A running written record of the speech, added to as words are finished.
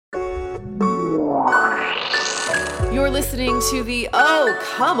You're listening to the Oh,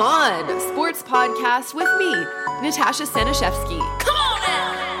 Come On Sports Podcast with me, Natasha Staniszewski. Come on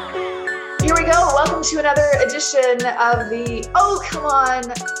now! Here we go. Welcome to another edition of the Oh, Come On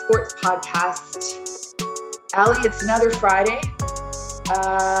Sports Podcast. Allie, it's another Friday.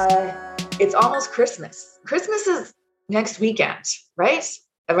 It's almost Christmas. Christmas is next weekend, right?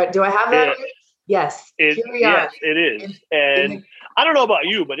 Do I have that right? Yes. Here we are. Yes, it is. And I don't know about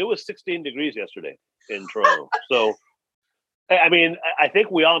you, but it was 16 degrees yesterday in Toronto. So, I mean, I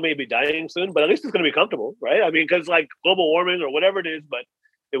think we all may be dying soon, but at least it's going to be comfortable, right? I mean, because like global warming or whatever it is, but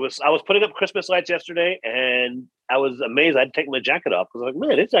I was putting up Christmas lights yesterday and I was amazed. I'd take my jacket off because I was like,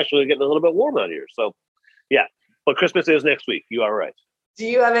 man, it's actually getting a little bit warm out here. So, yeah, but Christmas is next week. You are right. Do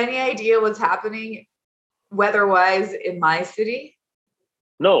you have any idea what's happening weather-wise in my city?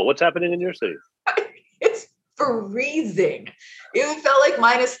 No, what's happening in your city? It's freezing. It felt like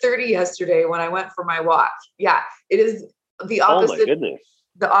minus 30 yesterday when I went for my walk. Yeah, it is the opposite. Oh my goodness.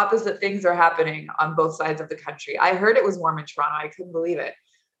 The opposite things are happening on both sides of the country. I heard it was warm in Toronto. I couldn't believe it.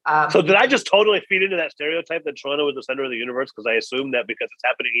 So did I just totally feed into that stereotype that Toronto is the center of the universe? Because I assume that because it's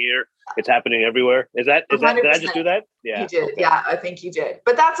happening here, it's happening everywhere. Is that did I just do that? Yeah. You did. Okay. Yeah, I think you did.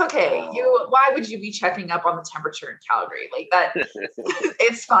 But that's okay. Why would you be checking up on the temperature in Calgary? Like that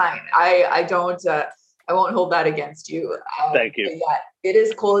it's fine. I won't hold that against you. Thank you. Yeah, it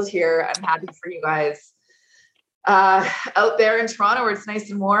is cold here. I'm happy for you guys. Out there in Toronto where it's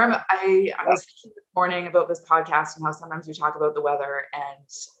nice and warm. I was thinking this morning about this podcast and how sometimes we talk about the weather, and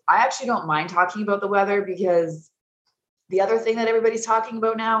I actually don't mind talking about the weather because the other thing that everybody's talking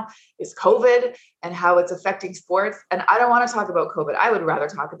about now is COVID and how it's affecting sports. And I don't want to talk about COVID. I would rather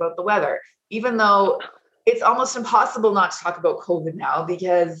talk about the weather, even though it's almost impossible not to talk about COVID now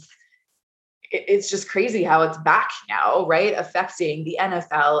because it's just crazy how it's back now, right? Affecting the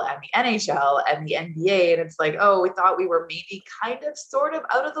NFL and the NHL and the NBA. And it's like, oh, we thought we were maybe kind of sort of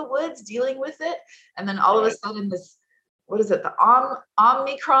out of the woods dealing with it. And then all of a sudden this, what is it? The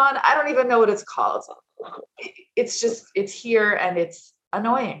Omicron? I don't even know what it's called. It's here and it's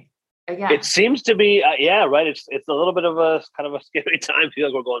annoying. Again. It seems to be, right. It's a little bit of a kind of a scary time. I feel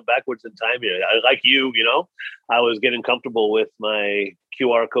like we're going backwards in time here. Like I was getting comfortable with my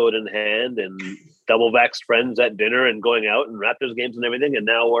QR code in hand and double vaxxed friends at dinner and going out and Raptors games and everything. And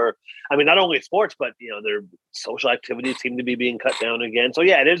now not only sports, but their social activities seem to be being cut down again. So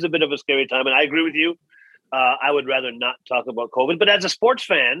yeah, it is a bit of a scary time. And I agree with you. I would rather not talk about COVID, but as a sports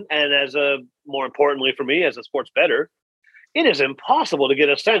fan and more importantly for me, as a sports bettor, it is impossible to get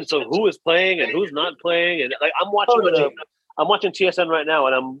a sense of who is playing and who's not playing. And like I'm watching TSN right now,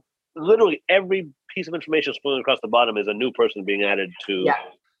 and I'm literally every piece of information spilling across the bottom is a new person being added to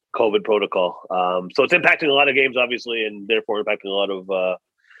COVID protocol. So it's impacting a lot of games, obviously, and therefore impacting a lot of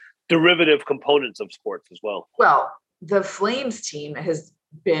derivative components of sports as well. Well, the Flames team has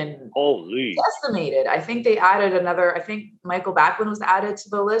been decimated. I think they added I think Michael Backlund was added to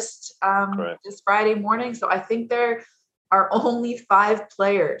the list this Friday morning. So I think there are only 5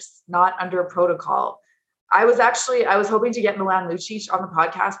 players not under protocol. I was hoping to get Milan Lucic on the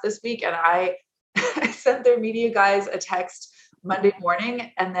podcast this week, and I sent their media guys a text Monday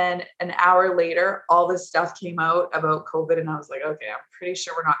morning, and then an hour later, all this stuff came out about COVID, and I was like, okay, I'm pretty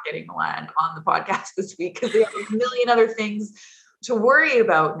sure we're not getting Milan on the podcast this week because they have a million other things to worry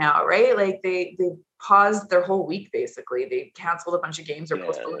about now, right? Like they paused their whole week, basically. They canceled a bunch of games or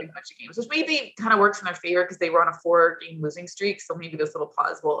postponed a bunch of games, which maybe kind of works in their favor because they were on a 4-game losing streak. So maybe this little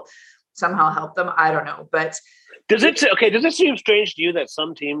pause will somehow help them. I don't know. But does it seem strange to you that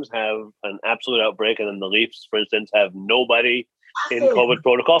some teams have an absolute outbreak and then the Leafs, for instance, have nobody in COVID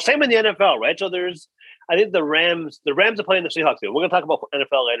protocol? Same in the NFL, right? So I think the Rams are playing the Seahawks here. We're going to talk about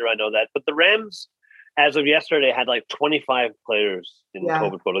NFL later. I know that. But the Rams, as of yesterday, had like 25 players in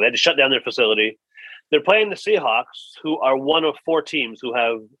COVID protocol. They had to shut down their facility. They're playing the Seahawks, who are one of 4 teams who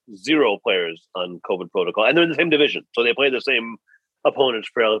have 0 players on COVID protocol, and they're in the same division, so they play the same opponents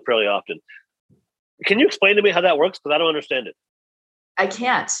fairly often. Can you explain to me how that works? Because I don't understand it. I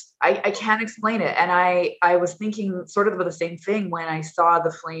can't. I can't explain it. And I was thinking sort of about the same thing when I saw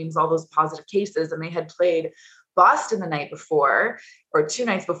the Flames, all those positive cases, and they had played Boston the night before or 2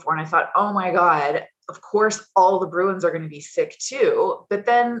 nights before, and I thought, oh my God, of course, all the Bruins are going to be sick too. But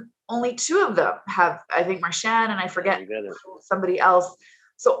then only 2 of them have, I think, Marchand and I forget somebody else.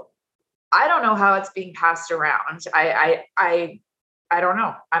 So I don't know how it's being passed around. I don't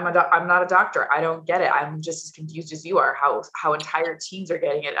know. I'm not a doctor. I don't get it. I'm just as confused as you are how entire teams are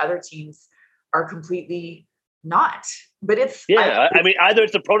getting it. Other teams are completely not. But it's I mean, either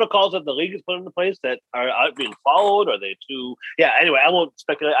it's the protocols that the league has put into place that are being followed, or they too. Yeah. Anyway, I won't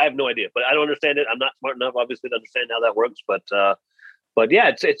speculate. I have no idea, but I don't understand it. I'm not smart enough, obviously, to understand how that works. But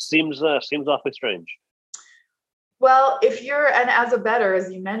yeah, it seems awfully strange. Well, and as a bettor,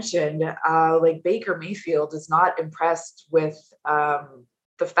 as you mentioned, like Baker Mayfield is not impressed with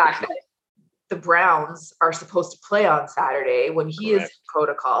the fact that the Browns are supposed to play on Saturday when he is in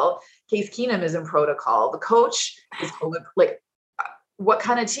protocol. Case Keenum is in protocol. The coach is like, what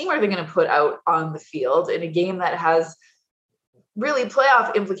kind of team are they going to put out on the field in a game that has really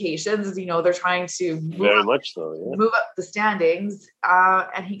playoff implications? You know, they're trying to move up the standings,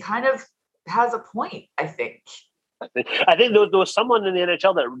 and he kind of has a point, I think. I think there was someone in the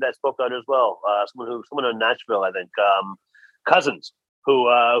NHL that spoke out as well. Someone in Nashville, I think, Cousins, who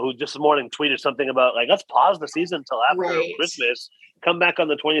just this morning tweeted something about like, let's pause the season until after Christmas, come back on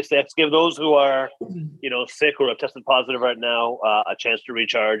the 26th, give those who are, sick or have tested positive right now a chance to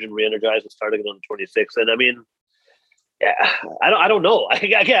recharge and re-energize and start again on the 26th. And I mean, yeah, I don't know.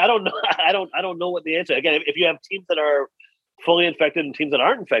 Again, I don't know. I don't know what the answer. Again, if you have teams that are fully infected and teams that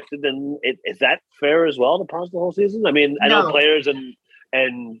aren't infected, then is that fair as well to pause the whole season? I mean, I know players and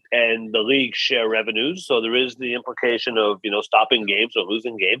the league share revenues, so there is the implication of stopping games or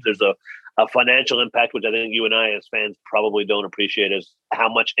losing games. There's a financial impact, which I think you and I as fans probably don't appreciate, as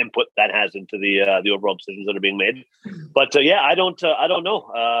how much input that has into the overall decisions that are being made. But yeah, I don't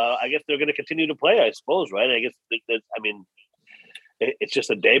know. I guess they're going to continue to play, I suppose, right? I guess it's just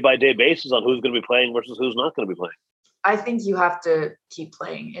a day by day basis on who's going to be playing versus who's not going to be playing. I think you have to keep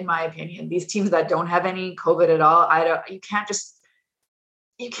playing, in my opinion. These teams that don't have any COVID at all,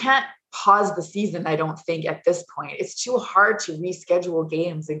 you can't pause the season, I don't think, at this point. It's too hard to reschedule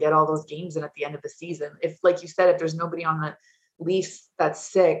games and get all those games in at the end of the season. If, like you said, if there's nobody on the Leafs that's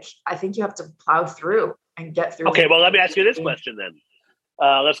sick, I think you have to plow through and get through. Okay, well, let me ask you this question then.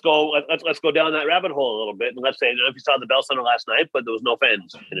 Let's go down that rabbit hole a little bit. And let's say, if you saw the Bell Center last night, but there was no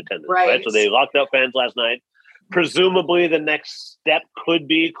fans in attendance, right? So they locked out fans last night. Presumably the next step could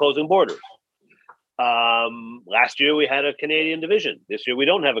be closing borders. Last year we had a Canadian division. This year we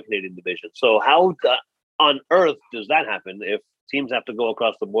don't have a Canadian division. So how on earth does that happen if teams have to go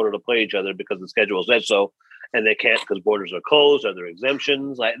across the border to play each other because the schedule says so, and they can't because borders are closed? Are there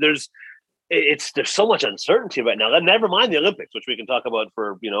exemptions? Like there's so much uncertainty right now. Never mind the Olympics, which we can talk about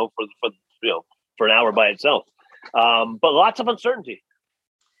for an hour by itself. But lots of uncertainty.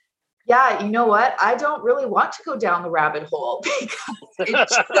 Yeah, you know what? I don't really want to go down the rabbit hole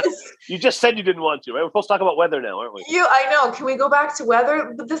because you just said you didn't want to, right? We're supposed to talk about weather now, aren't we? I know. Can we go back to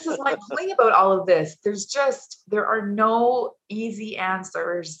weather? But this is my point about all of this. There are no easy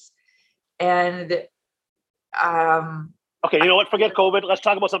answers. And okay, you know what? Forget COVID. Let's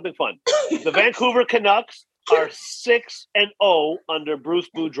talk about something fun. The Vancouver Canucks are 6-0 under Bruce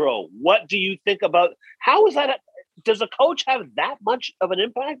Boudreau. What do you think about how is that? Does a coach have that much of an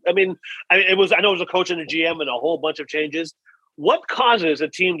impact? I know it was a coach and a GM and a whole bunch of changes. What causes a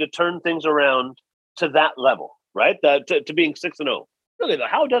team to turn things around to that level, right? To being 6-0. Really, though,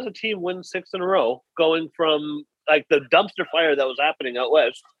 how does a team win 6 in a row, going from like the dumpster fire that was happening out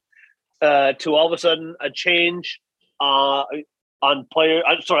west to all of a sudden a change in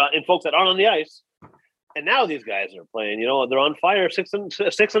folks that aren't on the ice, and now these guys are playing. They're on fire,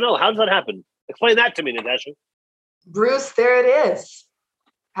 6-0. How does that happen? Explain that to me, Natasha. Bruce, there it is.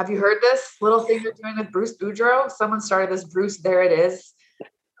 Have you heard this little thing they're doing with Bruce Boudreau? Someone started this Bruce, there it is.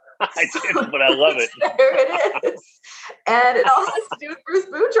 I did, but I love it. There it is. And it all has to do with Bruce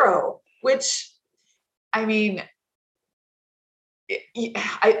Boudreau, which, I mean,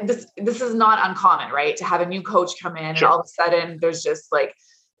 this is not uncommon, right? To have a new coach come in and all of a sudden there's just like,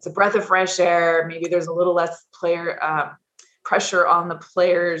 it's a breath of fresh air. Maybe there's a little less player pressure on the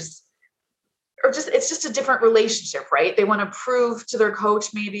players. Or it's just a different relationship, right? They want to prove to their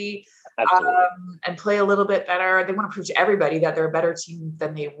coach maybe and play a little bit better. They want to prove to everybody that they're a better team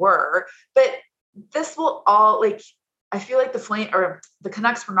than they were. But this will all I feel like the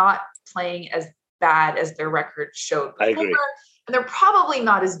Canucks were not playing as bad as their record showed before. I agree. And they're probably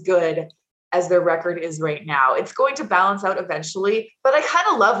not as good as their record is right now. It's going to balance out eventually, but I kind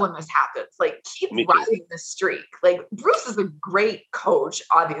of love when this happens. Like, keep riding the streak. Like, Bruce is a great coach,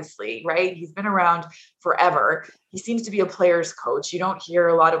 obviously, right? He's been around forever. He seems to be a player's coach. You don't hear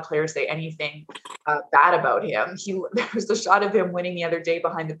a lot of players say anything bad about him. There was a shot of him winning the other day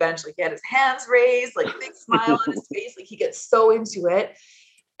behind the bench. Like, he had his hands raised, like big smile on his face. Like, he gets so into it.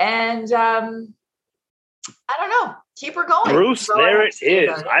 And I don't know. Keep her going. Bruce, there it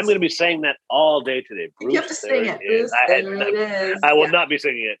is. I'm going to be saying that all day today. Bruce, you have to sing it. Bruce, there it is. I will not be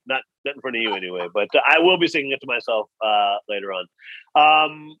singing it. Not not in front of you anyway. But I will be singing it to myself later on.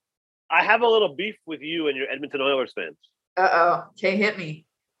 I have a little beef with you and your Edmonton Oilers fans. Okay, hit me.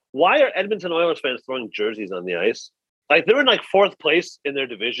 Why are Edmonton Oilers fans throwing jerseys on the ice? Like they're in like fourth place in their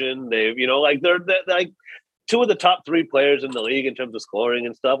division. They've, they're like two of the top three players in the league in terms of scoring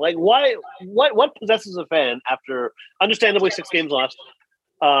and stuff. Like why? What possesses a fan after understandably 6 games lost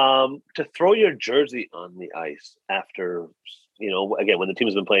to throw your jersey on the ice after again when the team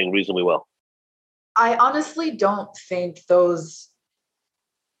has been playing reasonably well? I honestly don't think those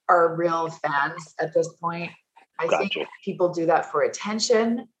are real fans at this point. I think people do that for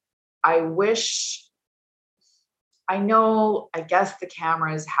attention. I guess the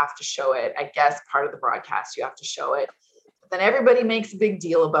cameras have to show it. I guess part of the broadcast, you have to show it. But then everybody makes a big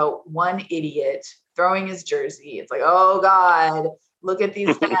deal about one idiot throwing his jersey. It's like, oh God, look at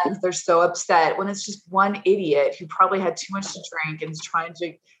these fans. They're so upset when it's just one idiot who probably had too much to drink and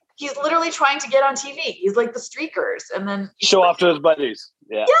he's literally trying to get on TV. He's like the streakers. And then show off to his buddies.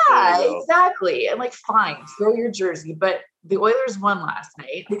 Yeah, exactly. And like, fine, throw your jersey. But the Oilers won last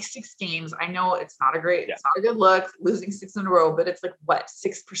night, like 6 games. I know it's not a good look, losing 6 in a row, but it's like what,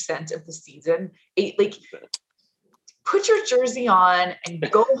 6% of the season? 8, like put your jersey on and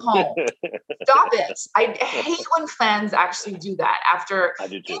go home. Stop it. I hate when fans actually do that after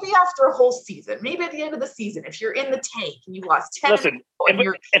a whole season, maybe at the end of the season, if you're in the tank and you lost 10. Listen,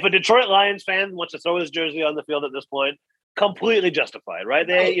 if a Detroit Lions fan wants to throw his jersey on the field at this point, completely justified, right?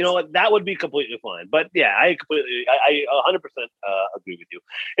 That would be completely fine. But yeah, I 100% agree with you.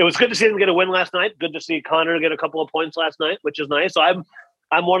 It was good to see them get a win last night. Good to see Connor get a couple of points last night, which is nice. So I'm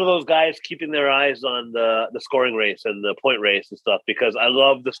one of those guys keeping their eyes on the scoring race and the point race and stuff, because I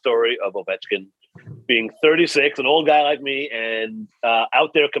love the story of Ovechkin being 36, an old guy like me, and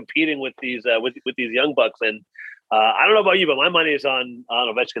out there competing with these young bucks. And I don't know about you, but my money is on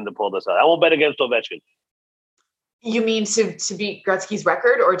Ovechkin to pull this out. I won't bet against Ovechkin. You mean to beat Gretzky's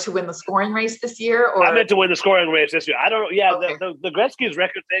record or to win the scoring race this year? Or I meant to win the scoring race this year. I don't know. Yeah, okay. the Gretzky's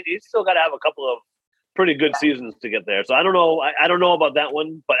record thing, he's still got to have a couple of pretty good seasons to get there. So I don't know. I don't know about that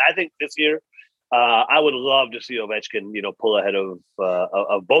one, but I think this year I would love to see Ovechkin, pull ahead of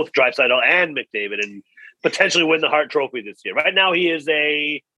both Draisaitl and McDavid and potentially win the Hart Trophy this year. Right now he is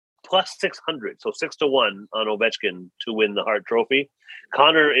a plus 600, so 6-1 on Ovechkin to win the Hart Trophy.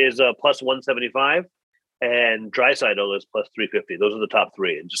 Connor is a plus 175. And Draisaitl is plus 350. Those are the top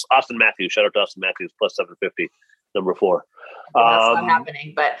 3. And just Austin Matthews, shout out to Austin Matthews, plus 750, number 4. Well, that's not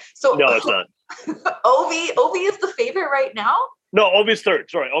happening. But so no, it's not. Ovi is the favorite right now? No, Ovi's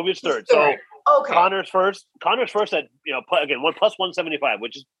third. Sorry, Ovi's third. So okay. Connor's first at again plus 175,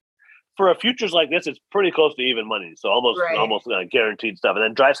 which is for a futures like this, it's pretty close to even money. So almost guaranteed stuff. And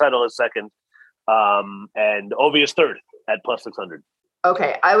then Draisaitl is second, and Ovi is third at plus 600.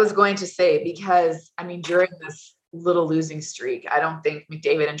 Okay, I was going to say, because, during this little losing streak, I don't think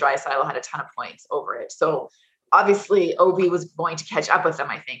McDavid and Draisaitl had a ton of points over it. So, obviously, Ovi was going to catch up with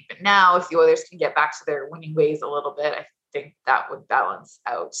them, I think. But now, if the Oilers can get back to their winning ways a little bit, I think that would balance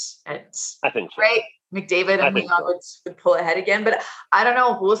out. And I think so. Right? McDavid and Leon would pull ahead again. But I don't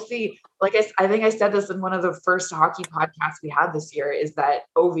know. We'll see. Like I think I said this in one of the first hockey podcasts we had this year, is that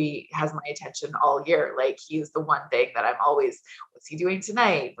Ovi has my attention all year. Like, he's the one thing that I'm always, what's he doing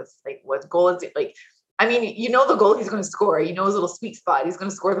tonight? What goal is it? Like, the goal he's going to score. His little sweet spot. He's going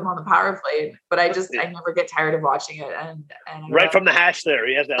to score them on the power play. But I never get tired of watching it. And right from the hash there,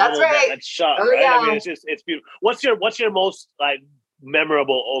 he has that that shot. Oh, right? yeah. It's beautiful. What's your most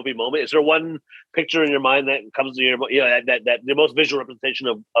memorable Ovi moment? Is there one picture in your mind that comes to your that the most visual representation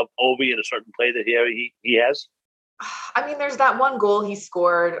of Ovi in a certain play that he has? There's that one goal he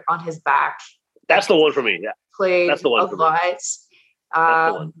scored on his back. That's the one for me. Yeah, played that's the one a lot. That's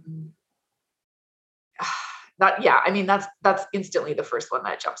the one. That's instantly the first one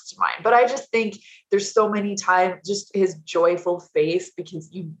that jumps to mind. But I just think there's so many times, just his joyful face, because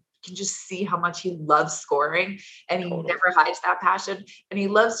you can just see how much he loves scoring, and he never hides that passion. And he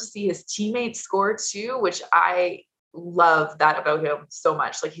loves to see his teammates score too, which I love that about him so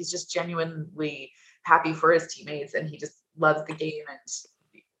much. Like, he's just genuinely happy for his teammates, and he just loves the game. And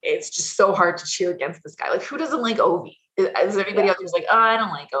it's just so hard to cheer against this guy. Like, who doesn't like Ovi? Is everybody else who's like, oh, I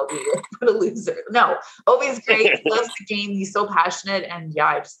don't like Ovi, what a loser? No, Ovi's great. He loves the game. He's so passionate, and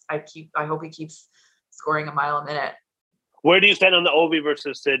I hope he keeps scoring a mile a minute. Where do you stand on the Ovi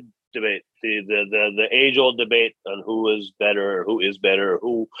versus Sid debate? The age old debate on who is better, who is better,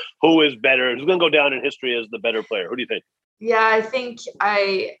 who is better, who's going to go down in history as the better player? Who do you think? Yeah, I think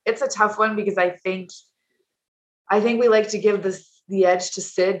it's a tough one, because I think we like to give the edge to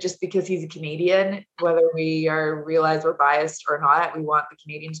Sid just because he's a Canadian, whether we realize we're biased or not. We want the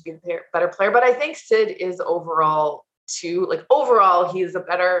Canadian to be the better player. But I think Sid is overall too, like overall, he is a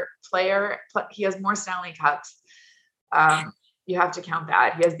better player. He has more Stanley Cups. You have to count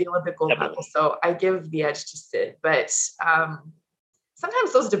that. He has the Olympic gold medal. So I give the edge to Sid. But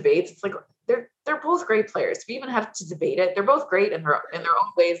sometimes those debates, it's like they're both great players. We even have to debate it. They're both great in their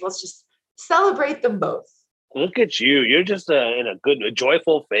own ways. Let's just celebrate them both. Look at you. You're just in a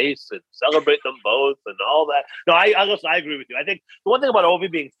joyful face and celebrate them both and all that. No, I agree with you. I think the one thing about Ovi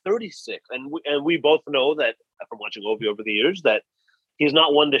being 36, and we both know that from watching Ovi over the years, that he's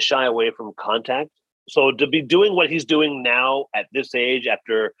not one to shy away from contact. So to be doing what he's doing now at this age,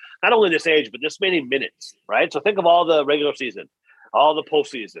 after not only this age, but this many minutes, right? So think of all the regular season, all the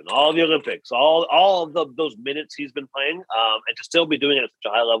postseason, all the Olympics, all of those minutes he's been playing, and to still be doing it at such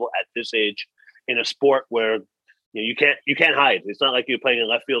a high level at this age, in a sport where you can't hide. It's not like you're playing in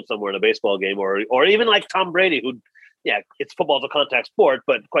left field somewhere in a baseball game, or even like Tom Brady, who, it's football's a contact sport,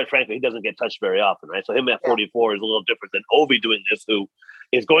 but quite frankly, he doesn't get touched very often, right? So him at 44 is a little different than Ovi doing this, who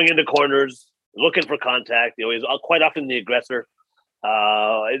is going into corners, looking for contact. He's quite often the aggressor.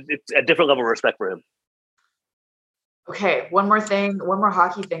 It's a different level of respect for him. Okay, one more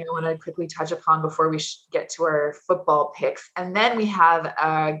hockey thing I want to quickly touch upon before we get to our football picks. And then we have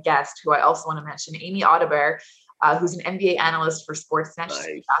a guest who I also want to mention, Amy Audebert, who's an NBA analyst for Sportsnet. She's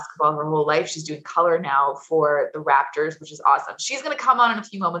played basketball her whole life. She's doing color now for the Raptors, which is awesome. She's going to come on in a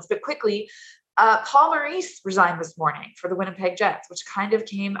few moments, but quickly, Paul Maurice resigned this morning for the Winnipeg Jets, which kind of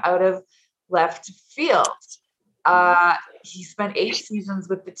came out of left field. He spent 8 seasons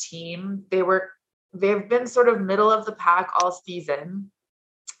with the team. They've been sort of middle of the pack all season.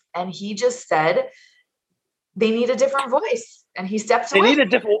 And he just said they need a different voice. And he stepped away.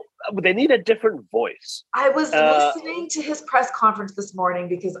 They need a different voice. I was listening to his press conference this morning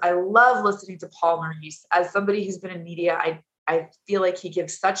because I love listening to Paul Maurice. As somebody who's been in media, I feel like he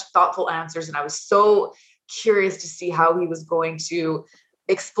gives such thoughtful answers. And I was so curious to see how he was going to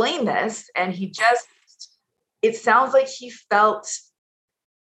explain this. And it sounds like he felt,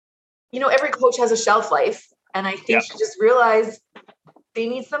 every coach has a shelf life. And I think he just realized they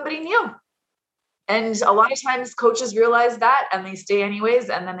need somebody new. And a lot of times coaches realize that and they stay anyways,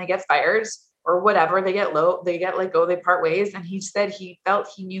 and then they get fired or whatever. They get let go, they part ways. And he said he felt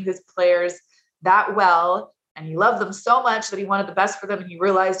he knew his players that well and he loved them so much that he wanted the best for them. And he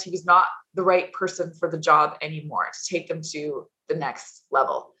realized he was not the right person for the job anymore to take them to the next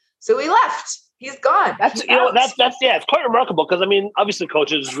level. So he left. He's gone. That's it's quite remarkable because obviously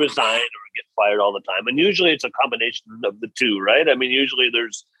coaches resign or get fired all the time, and usually it's a combination of the two, right? Usually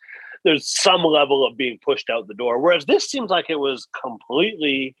there's some level of being pushed out the door, whereas this seems like it was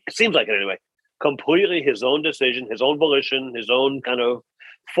completely his own decision, his own volition, his own kind of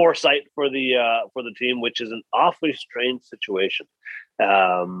foresight for the team, which is an awfully strange situation.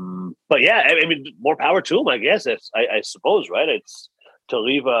 But more power to him, I guess. I suppose, right? It's to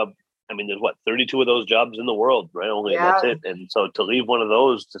leave there's 32 of those jobs in the world, right? Only that's it. And so to leave one of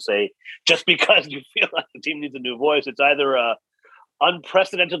those to say, just because you feel like the team needs a new voice, it's either a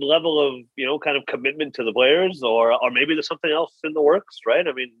unprecedented level of, kind of commitment to the players or maybe there's something else in the works, right?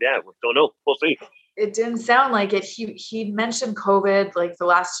 We don't know. We'll see. It didn't sound like it. He mentioned COVID, like the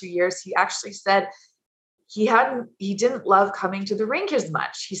last 2 years. He actually said he didn't love coming to the rink as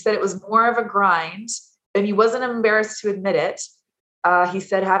much. He said it was more of a grind and he wasn't embarrassed to admit it. He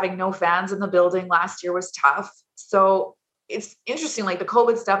said having no fans in the building last year was tough. So it's interesting, like the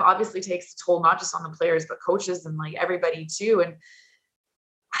COVID stuff obviously takes a toll, not just on the players, but coaches and like everybody too. And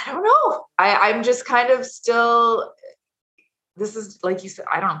I don't know. I'm just kind of still, this is like you said,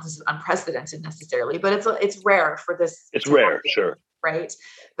 I don't know if this is unprecedented necessarily, but it's rare for this. It's rare, sure. Right.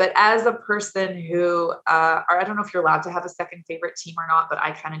 But as a person who, I don't know if you're allowed to have a second favorite team or not, but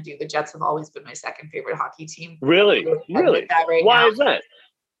I kind of do. The Jets have always been my second favorite hockey team. Really? Why is that?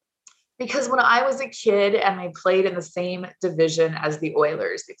 Because when I was a kid and they played in the same division as the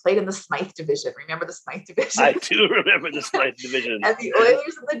Oilers, they played in the Smythe division. Remember the Smythe division? I do remember the Smythe division. And the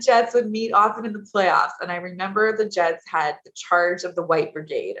Oilers and the Jets would meet often in the playoffs. And I remember the Jets had the charge of the White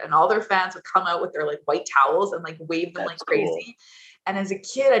Brigade and all their fans would come out with their like white towels and like wave them like crazy. Cool. And as a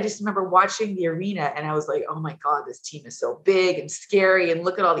kid, I just remember watching the arena and I was like, oh my God, this team is so big and scary. And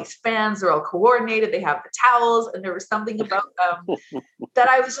look at all these fans. They're all coordinated. They have the towels. And there was something about them that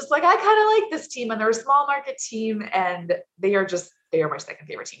I was just like, I kind of like this team. And they're a small market team and they are my second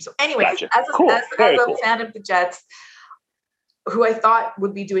favorite team. So anyway, gotcha. as a fan of the Jets, who I thought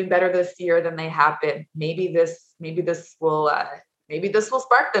would be doing better this year than they have been, maybe this will maybe this will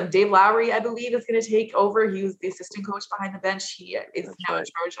spark them. Dave Lowry, I believe, is going to take over. He was the assistant coach behind the bench. He is now in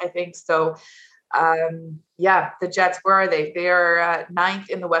charge, I think. So, the Jets, where are they? They are ninth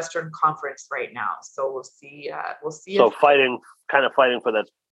in the Western Conference right now. So we'll see. So fighting for that,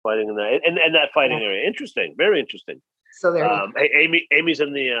 fighting in that, and that fighting area. Interesting. Very interesting. So there. Amy's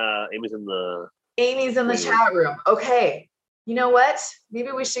in the chat room. Okay. You know what?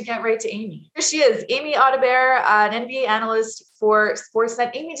 Maybe we should get right to Amy. Here she is, Amy Audebert, an NBA analyst for Sportsnet.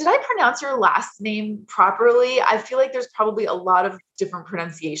 Amy, did I pronounce your last name properly? I feel like there's probably a lot of different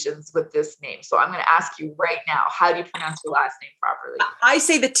pronunciations with this name. So I'm going to ask you right now, how do you pronounce your last name properly? I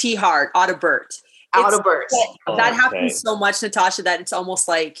say the T hard, Audebert. Audebert. That happens so much, Natasha, that it's almost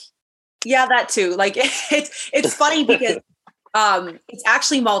like, yeah, that too. Like it's funny because it's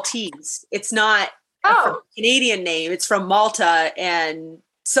actually Maltese. It's not a Canadian name. It's from Malta. And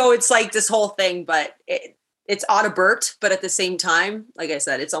so it's like this whole thing, but it's Audebert, but at the same time, like I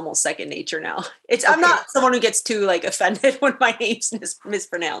said, it's almost second nature now. I'm not someone who gets too like offended when my name's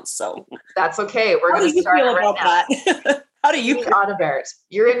mispronounced. So that's okay. We're going to start right now. That? How do you Audebert?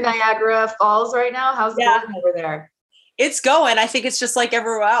 You're in Niagara Falls right now. How's it going over there? It's going. I think it's just like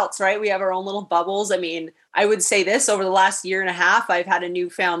everywhere else, right? We have our own little bubbles. I mean, I would say this, over the last year and a half, I've had a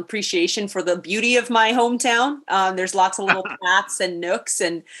newfound appreciation for the beauty of my hometown. There's lots of little paths and nooks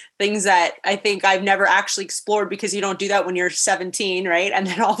and things that I think I've never actually explored, because you don't do that when you're 17, right? And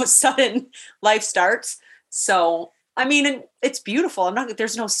then all of a sudden life starts. So, I mean, it's beautiful.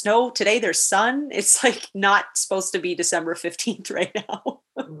 There's no snow today. There's sun. It's like not supposed to be December 15th right now.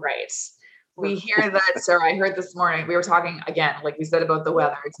 Right. We hear that, Sarah, I heard this morning, we were talking again, like we said, about the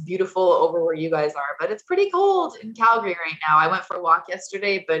weather. It's beautiful over where you guys are, but it's pretty cold in Calgary right now. I went for a walk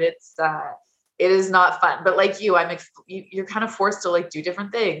yesterday, but it is not fun. But like you, you're kind of forced to like do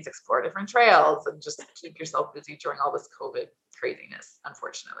different things, explore different trails, and just keep yourself busy during all this COVID craziness,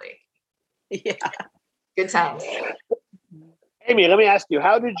 unfortunately. Yeah. Good times. Amy, let me ask you,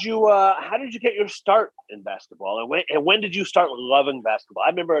 how did you get your start in basketball, and when did you start loving basketball? I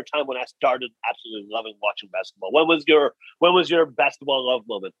remember a time when I started absolutely loving watching basketball. When was your basketball love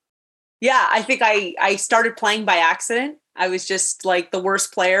moment? Yeah, I think I started playing by accident. I was just like the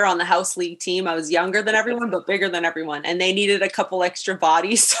worst player on the house league team. I was younger than everyone, but bigger than everyone, and they needed a couple extra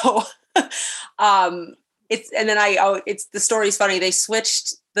bodies. So, the story's funny. They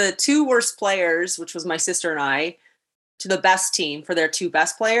switched the two worst players, which was my sister and I, to the best team for their two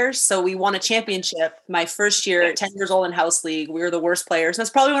best players. So we won a championship my first year, 10 years old in house league. We were the worst players. And that's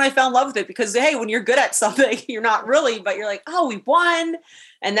probably when I fell in love with it, because, hey, when you're good at something, you're not really, but you're like, oh, we won.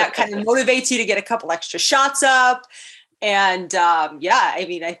 And that kind of motivates you to get a couple extra shots up. And I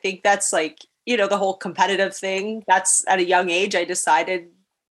mean, I think that's like, the whole competitive thing. That's at a young age, I decided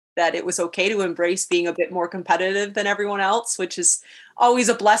that it was okay to embrace being a bit more competitive than everyone else, which is always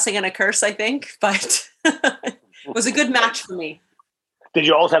a blessing and a curse, I think. But it was a good match for me. Did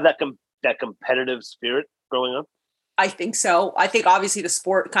you always have that competitive spirit growing up? I think so. I think obviously the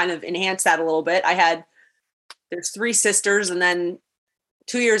sport kind of enhanced that a little bit. There's three sisters, and then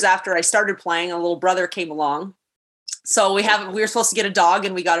 2 years after I started playing, a little brother came along. So we were supposed to get a dog,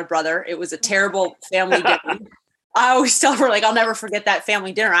 and we got a brother. It was a terrible family dinner. I always tell her, like, I'll never forget that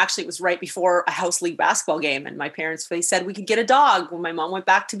family dinner. Actually, it was right before a house league basketball game. And my parents, they said we could get a dog when my mom went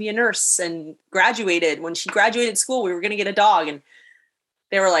back to be a nurse and graduated. When she graduated school, we were going to get a dog. And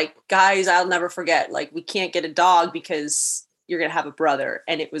they were like, guys, I'll never forget. Like, we can't get a dog because you're going to have a brother.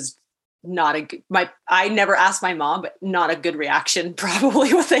 And it was not a good, I never asked my mom, but not a good reaction,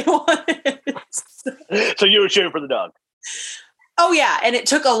 probably what they wanted. So you were cheering for the dog? Oh yeah. And it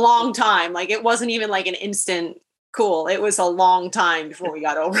took a long time. Like, it wasn't even like an instant cool. It was a long time before we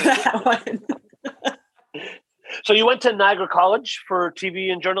got over that one. So you went to Niagara College for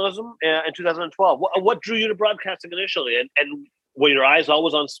TV and journalism in 2012. What drew you to broadcasting initially? And were your eyes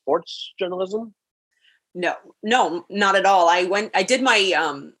always on sports journalism? No, not at all. I did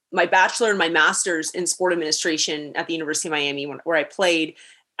my my bachelor and my master's in sport administration at the University of Miami, where I played.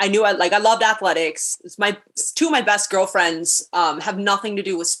 I knew I loved athletics. Two of my best girlfriends have nothing to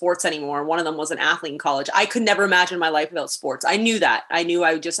do with sports anymore. One of them was an athlete in college. I could never imagine my life without sports. I knew that. I knew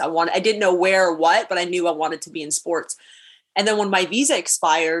I didn't know where or what, but I knew I wanted to be in sports. And then when my visa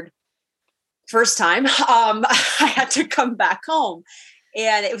expired, first time, I had to come back home.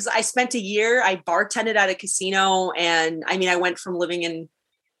 And I spent a year, I bartended at a casino. And I mean, I went from living in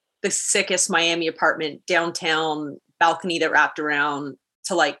the sickest Miami apartment downtown, balcony that wrapped around,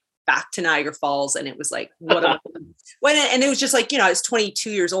 to like back to Niagara Falls. And it was like, and it was just like, I was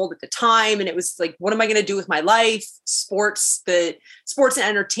 22 years old at the time. And it was like, what am I going to do with my life? Sports and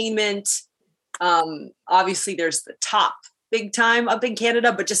entertainment. Obviously there's the top big time up in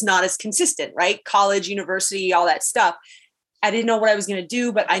Canada, but just not as consistent, right? College, university, all that stuff. I didn't know what I was going to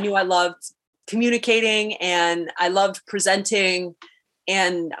do, but I knew I loved communicating and I loved presenting,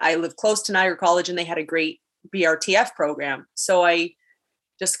 and I lived close to Niagara College and they had a great BRTF program. So I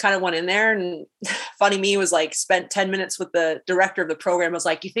just kind of went in there, and funny me was like spent 10 minutes with the director of the program. I was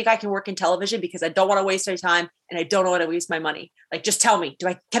like, you think I can work in television? Because I don't want to waste my time and I don't want to waste my money. Like, just tell me,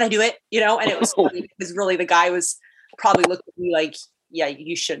 can I do it? And it was funny because really the guy was probably looking at me like, yeah,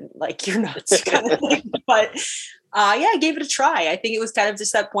 you shouldn't, like, you're nuts. But I gave it a try. I think it was kind of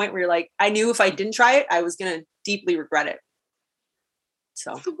just that point where you're like, I knew if I didn't try it, I was going to deeply regret it.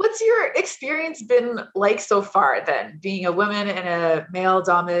 So what's your experience been like so far then, being a woman in a male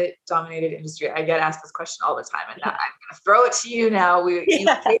dominated industry? I get asked this question all the time, and I'm going to throw it to you now. We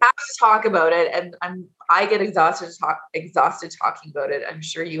have to talk about it, and I get exhausted talking about it. I'm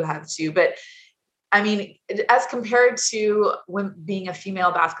sure you have too, but I mean, as compared to when being a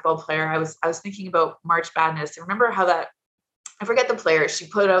female basketball player, I was thinking about March Madness. And remember how I forget the player, she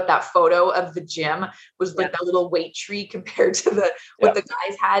put out that photo of the gym was like that little weight tree compared to what the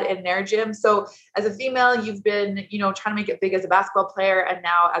guys had in their gym. So as a female, you've been, trying to make it big as a basketball player, and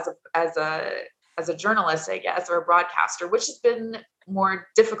now as a journalist, I guess, or a broadcaster, which has been more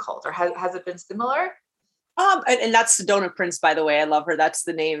difficult, or has it been similar? And that's Sedona Prince, by the way. I love her. That's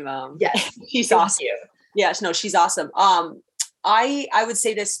the name. Yes. She's awesome. Yes, no, she's awesome. I would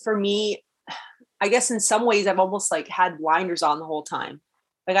say this for me, I guess in some ways I've almost like had blinders on the whole time.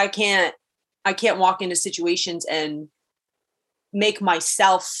 Like I can't walk into situations and make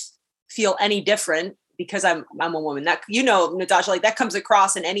myself feel any different because I'm a woman. That, Natasha, like that comes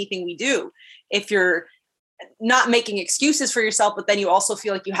across in anything we do. If you're not making excuses for yourself, but then you also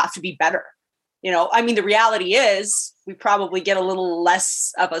feel like you have to be better. I mean, the reality is we probably get a little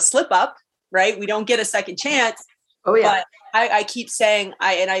less of a slip up, right? We don't get a second chance. Oh yeah. But I keep saying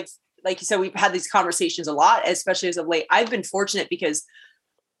I've, like you said, we've had these conversations a lot, especially as of late. I've been fortunate because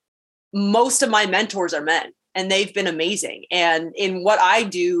most of my mentors are men and they've been amazing. And in what I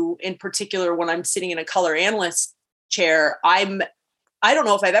do in particular, when I'm sitting in a color analyst chair, I don't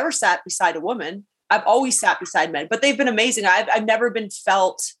know if I've ever sat beside a woman. I've always sat beside men, but they've been amazing. I've never been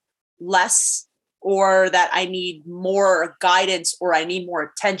felt less or that I need more guidance or I need more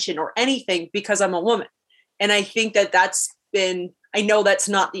attention or anything because I'm a woman. And I think that's been, I know that's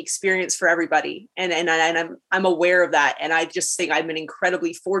not the experience for everybody. And I'm aware of that. And I just think I've been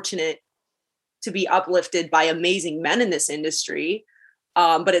incredibly fortunate to be uplifted by amazing men in this industry.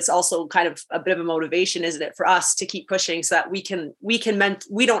 But it's also kind of a bit of a motivation, isn't it, for us to keep pushing so that we can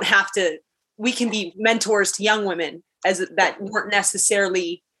be mentors to young women that weren't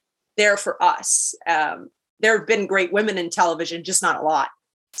necessarily there for us. There have been great women in television, just not a lot.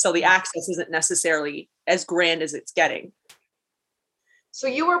 So the access isn't necessarily as grand as it's getting. So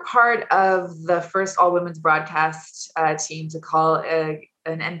you were part of the first all women's broadcast team to call an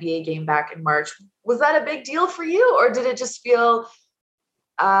NBA game back in March. Was that a big deal for you, or did it just feel,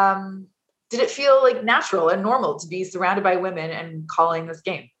 like natural and normal to be surrounded by women and calling this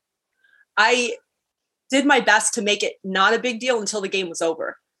game? I did my best to make it not a big deal until the game was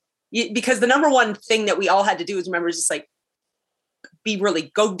over, because the number one thing that we all had to do is remember just like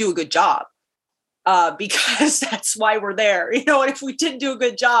go do a good job. Because that's why we're there, and if we didn't do a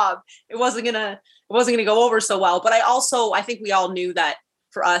good job, it wasn't gonna go over so well. But I think we all knew that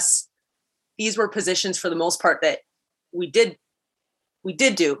for us, these were positions for the most part that we did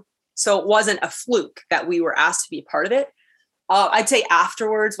do. So it wasn't a fluke that we were asked to be a part of it. I'd say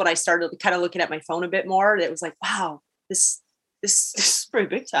afterwards, when I started kind of looking at my phone a bit more, it was like, wow, this is pretty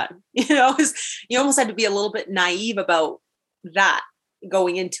big time. You almost had to be a little bit naive about that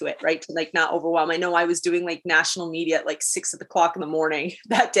going into it, right? To like not overwhelm. I know I was doing like national media at like 6 o'clock in the morning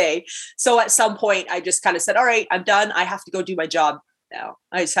that day. So at some point I just kind of said, all right, I'm done. I have to go do my job now.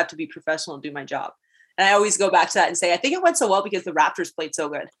 I just have to be professional and do my job. And I always go back to that and say, I think it went so well because the Raptors played so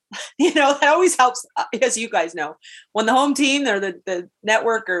good. That always helps, as you guys know, when the home team or the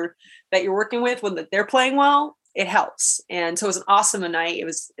network or that you're working with, when they're playing well, it helps. And so it was an awesome night. It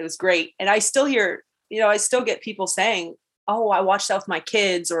was great. And I still hear, I still get people saying, oh, I watched that with my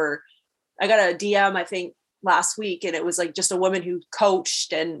kids, or I got a DM, I think last week, and it was like just a woman who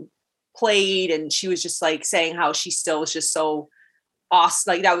coached and played. And she was just like saying how she still was just so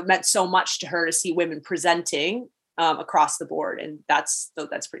awesome. Like that meant so much to her to see women presenting across the board. And that's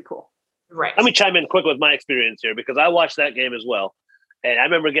pretty cool. Right. Let me chime in quick with my experience here, because I watched that game as well. And I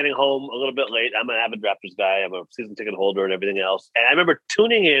remember getting home a little bit late. I'm an avid Raptors guy. I'm a season ticket holder and everything else. And I remember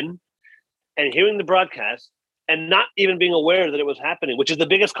tuning in and hearing the broadcast and not even being aware that it was happening, which is the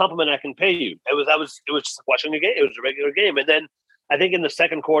biggest compliment I can pay you. It was just watching a game. It was a regular game. And then I think in the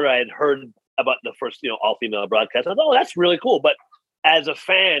second quarter, I had heard about the first, all-female broadcast. I thought, oh, that's really cool. But as a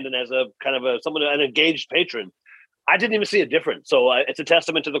fan and as a kind of an engaged patron, I didn't even see a difference. So it's a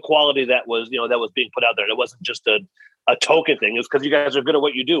testament to the quality that was being put out there. And it wasn't just a token thing. It was because you guys are good at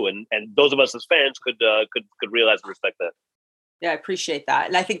what you do. And those of us as fans could realize and respect that. Yeah, I appreciate that.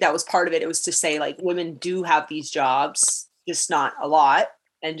 And I think that was part of it. It was to say, like, women do have these jobs, just not a lot,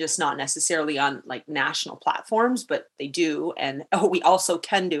 and just not necessarily on like national platforms, but they do. And we also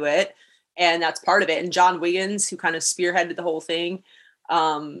can do it. And that's part of it. And John Wiggins, who kind of spearheaded the whole thing,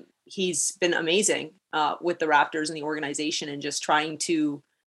 he's been amazing with the Raptors and the organization, and just trying to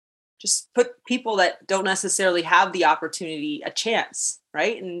just put people that don't necessarily have the opportunity a chance,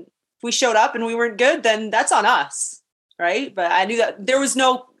 right? And if we showed up and we weren't good, then that's on us. Right. But I knew that there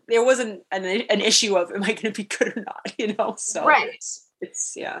wasn't an issue of, am I going to be good or not, So right.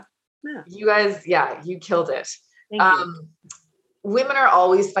 It's, yeah. You guys, you killed it. Thank you. Women are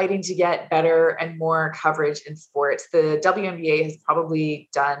always fighting to get better and more coverage in sports. The WNBA has probably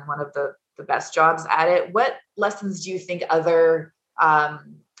done one of the best jobs at it. What lessons do you think other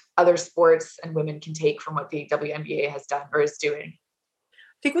sports and women can take from what the WNBA has done or is doing?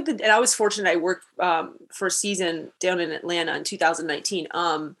 I think and I was fortunate. I worked for a season down in Atlanta in 2019.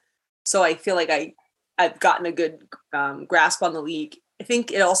 So I feel like I've gotten a good grasp on the league. I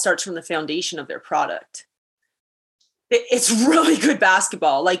think it all starts from the foundation of their product. It's really good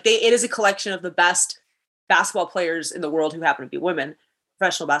basketball. Like it is a collection of the best basketball players in the world who happen to be women,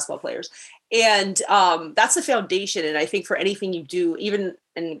 professional basketball players. And that's the foundation. And I think for anything you do, even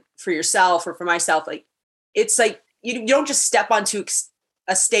and for yourself or for myself, like it's like you don't just step onto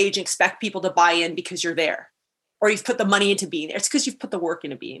a stage and expect people to buy in because you're there or you've put the money into being there. It's because you've put the work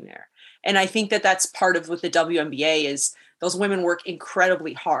into being there. And I think that that's part of what the WNBA is. Those women work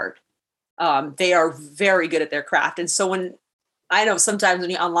incredibly hard. They are very good at their craft. And so I know sometimes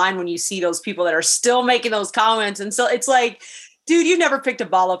when you see those people that are still making those comments, and so it's like, dude, you've never picked a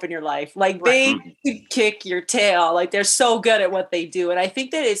ball up in your life. Like they could kick your tail. Like they're so good at what they do. And I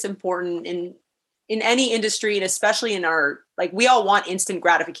think that it's important in any industry, and especially in our, like, we all want instant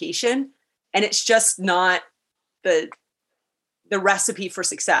gratification, and it's just not the recipe for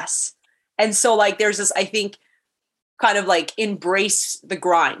success. And so like, there's this, I think, kind of like embrace the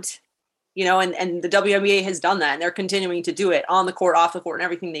grind, and the WNBA has done that, and they're continuing to do it on the court, off the court, and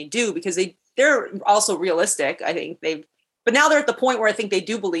everything they do, because they're also realistic. I think but now they're at the point where I think they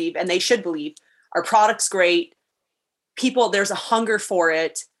do believe, and they should believe, our product's great. There's a hunger for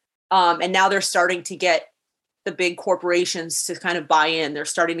it. And now they're starting to get the big corporations to kind of buy in. They're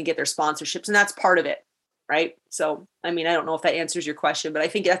starting to get their sponsorships, and that's part of it. Right. So, I mean, I don't know if that answers your question, but I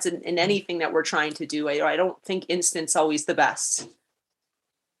think that's in anything that we're trying to do. I don't think instant's always the best.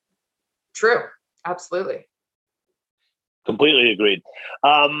 True. Absolutely. Completely agreed.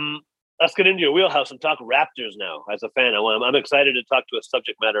 Let's get into your wheelhouse and talk Raptors now. As a fan, I'm excited to talk to a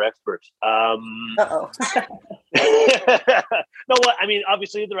subject matter expert. Uh-oh. No, I mean,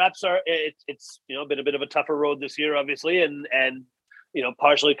 obviously the Raps it's been a bit of a tougher road this year, obviously, and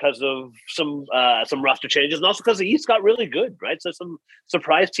partially because of some roster changes, and also because the East got really good, right? So some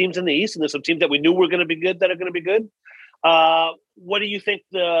surprise teams in the East, and there's some teams that we knew were going to be good that are going to be good. What do you think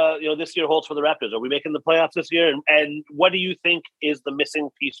this year holds for the Raptors? Are we making the playoffs this year? And what do you think is the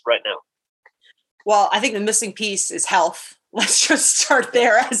missing piece right now? Well, I think the missing piece is health. Let's just start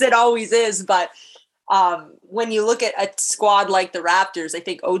there, as it always is. But when you look at a squad like the Raptors, I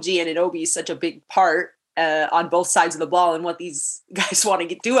think OG Anunoby is such a big part on both sides of the ball and what these guys want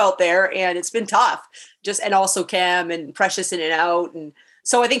to do out there. And it's been tough. And also Cam and Precious in and out. And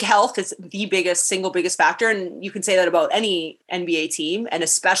so I think health is the single biggest factor. And you can say that about any NBA team. And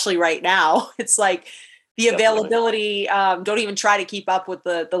especially right now, it's like the availability, don't even try to keep up with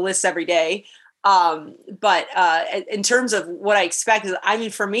the lists every day. But in terms of what I expect,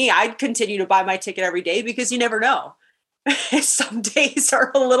 for me, I'd continue to buy my ticket every day, because you never know. Some days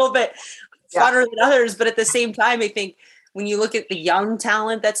are a little bit funner than others, but at the same time, I think when you look at the young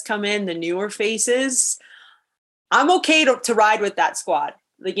talent that's come in, the newer faces, I'm okay to ride with that squad,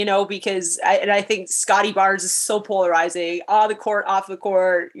 because I think Scotty Barnes is so polarizing on the court, off the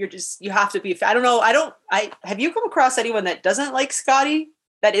court. You have to be, I don't know. Have you come across anyone that doesn't like Scotty?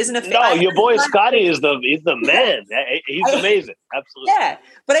 That isn't a fan? No, your boy Scotty he's the man. He's amazing. Absolutely. Yeah.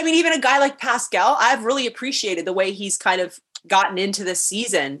 But I mean, even a guy like Pascal, I've really appreciated the way he's kind of gotten into this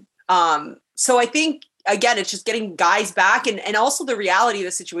season. So I think, again, it's just getting guys back. And also the reality of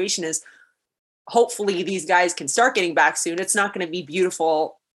the situation is, hopefully these guys can start getting back soon. It's not going to be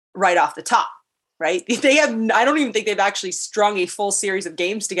beautiful right off the top, right? I don't even think they've actually strung a full series of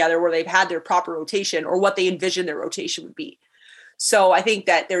games together where they've had their proper rotation or what they envision their rotation would be. So I think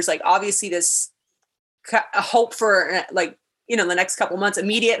that there's like obviously this a hope for like, the next couple months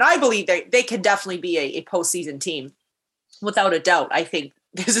immediate. And I believe they could definitely be a postseason team without a doubt. I think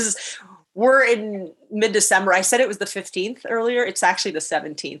we're in mid-December. I said it was the 15th earlier. It's actually the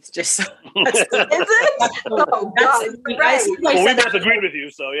 17th. Just so Is it? Oh, God. Right. Well, we both agreed with you,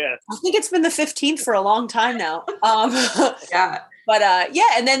 so yeah. I think it's been the 15th for a long time now. Yeah. But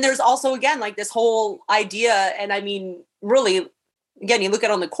and then there's also, again, like this whole idea. And I mean, really, again, you look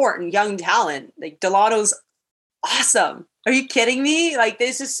at on the court and young talent, like Delano's awesome. Are you kidding me? Like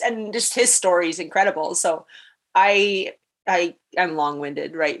and just his story is incredible. So I'm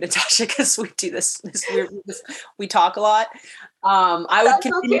long-winded, right, Natasha? Because we do this we talk a lot. I would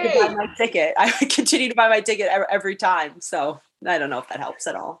continue to buy my ticket. I would continue to buy my ticket every time. So I don't know if that helps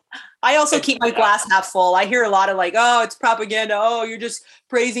at all. I also keep my glass half full. I hear a lot of like, oh, it's propaganda. Oh, you're just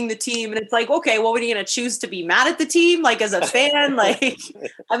praising the team. And it's like, okay, well, what are you going to choose to be mad at the team? Like as a fan, like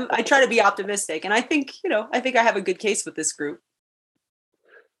I try to be optimistic. And I think, I have a good case with this group.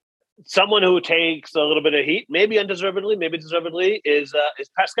 Someone who takes a little bit of heat, maybe undeservedly, maybe deservedly, is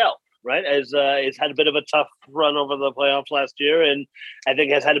Pascal, right? Has had a bit of a tough run over the playoffs last year, and I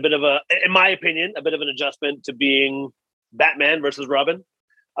think has had a bit of in my opinion, a bit of an adjustment to being Batman versus Robin.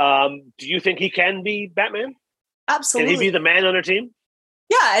 Do you think he can be Batman? Absolutely. Can he be the man on our team?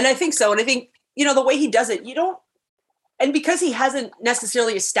 Yeah, and I think so. And I think, the way he does it, and because he hasn't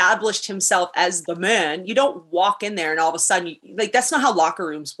necessarily established himself as the man, you don't walk in there and all of a sudden, that's not how locker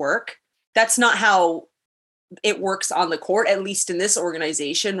rooms work. That's not how it works on the court, at least in this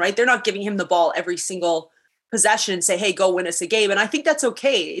organization, right? They're not giving him the ball every single possession and say, hey, go win us a game. And I think that's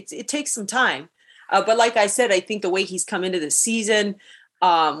okay. It takes some time. But like I said, I think the way he's come into the season,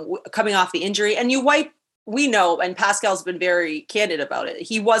 coming off the injury, and we know, and Pascal's been very candid about it,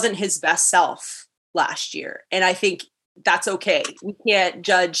 he wasn't his best self last year. And I think that's okay. We can't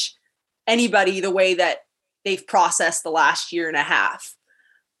judge anybody the way that they've processed the last year and a half,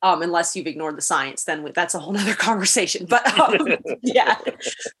 unless you've ignored the science. Then that's a whole nother conversation. But yeah,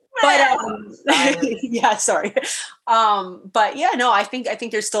 but yeah, sorry. But yeah, no, I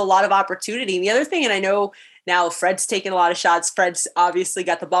think there's still a lot of opportunity. And the other thing, and I know now Fred's taking a lot of shots. Fred's obviously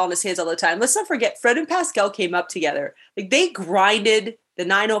got the ball in his hands all the time. Let's not forget, Fred and Pascal came up together. Like they grinded the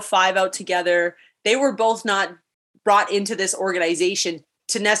 905 out together. They were both not brought into this organization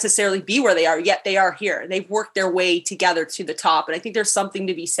to necessarily be where they are, yet they are here. They've worked their way together to the top. And I think there's something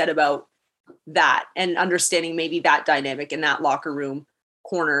to be said about that and understanding maybe that dynamic in that locker room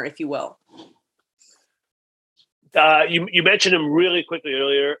corner, if you will. You mentioned him really quickly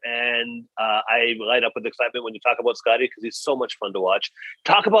earlier, and I light up with excitement when you talk about Scotty because he's so much fun to watch.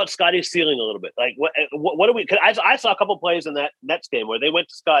 Talk about Scotty's ceiling a little bit. Like, what do we? Cause I saw a couple plays in that Nets game where they went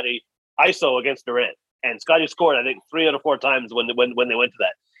to Scotty ISO against Durant, and Scotty scored, I think, 3 out of 4 times when they went to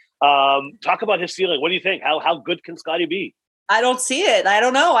that. Talk about his ceiling. What do you think? How good can Scotty be? I don't see it. I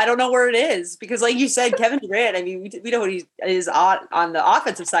don't know. I don't know where it is because, like you said, Kevin Durant, I mean, we know what he is on the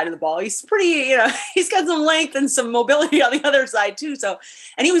offensive side of the ball. He's pretty, he's got some length and some mobility on the other side too. So,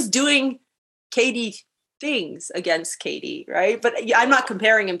 and he was doing KD things against KD, right? But I'm not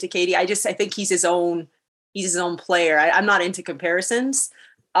comparing him to KD. I think he's his own player. I'm not into comparisons.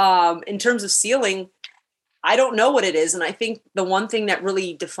 In terms of ceiling, I don't know what it is. And I think the one thing that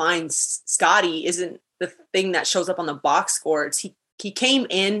really defines Scotty isn't the thing that shows up on the box score. It's he came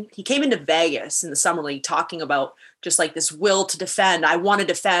into Vegas in the summer league talking about just like this will to defend. I want to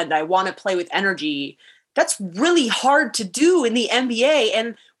defend. I want to play with energy. That's really hard to do in the NBA.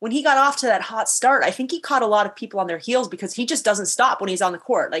 And when he got off to that hot start, I think he caught a lot of people on their heels because he just doesn't stop when he's on the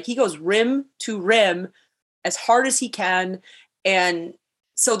court. Like he goes rim to rim as hard as he can. And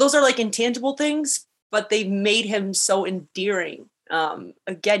so those are like intangible things, but they've made him so endearing.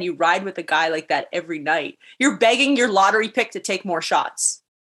 Again, you ride with a guy like that every night. You're begging your lottery pick to take more shots.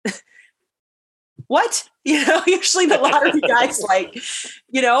 What? Usually the lottery guys like,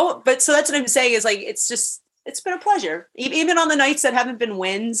 but so that's what I'm saying is like, it's been a pleasure. Even on the nights that haven't been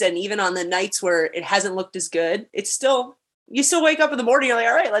wins and even on the nights where it hasn't looked as good, you still wake up in the morning, you're like,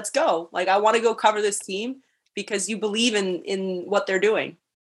 all right, let's go. Like, I want to go cover this team because you believe in what they're doing.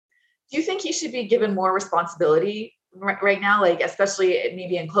 Do you think he should be given more responsibility right now? Like, especially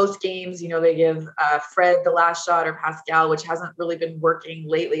maybe in close games, they give Fred the last shot or Pascal, which hasn't really been working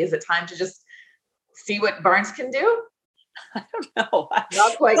lately. Is it time to just see what Barnes can do? I don't know.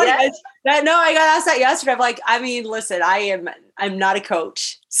 Not quite yet. No, I got asked that yesterday. I'm like, I mean, listen, I'm not a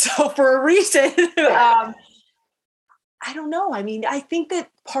coach. So for a reason, I don't know. I mean, I think that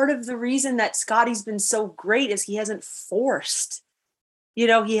part of the reason that Scotty's been so great is he hasn't forced. He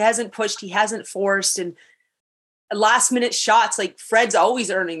hasn't pushed, he hasn't forced, and last minute shots, like Fred's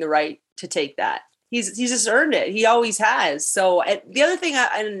always earning the right to take that. He's just earned it. He always has. So the other thing,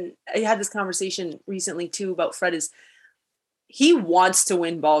 I had this conversation recently too about Fred, is he wants to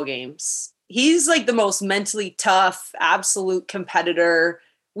win ball games. He's like the most mentally tough, absolute competitor.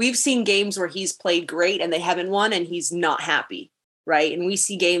 We've seen games where he's played great and they haven't won and he's not happy. Right. And we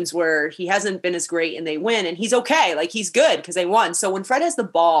see games where he hasn't been as great and they win and he's okay. Like he's good because they won. So when Fred has the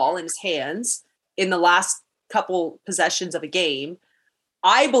ball in his hands in the last couple possessions of a game,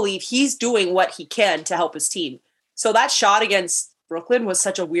 I believe he's doing what he can to help his team. So that shot against Brooklyn was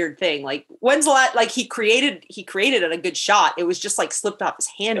such a weird thing. Like when's the last, like he created a good shot. It was just like slipped off his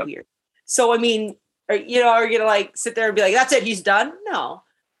hand weird. So, I mean, are you going to like sit there and be like, that's it, he's done? No.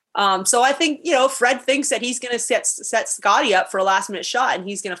 So I think, Fred thinks that he's going to set Scotty up for a last minute shot and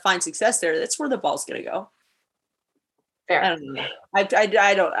he's going to find success there. That's where the ball's going to go. Fair. I don't know. I'm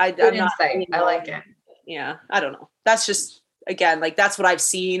not, I like it. Yeah. I don't know. That's just, again, like that's what I've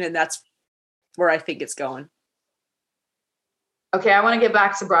seen and that's where I think it's going. Okay. I want to get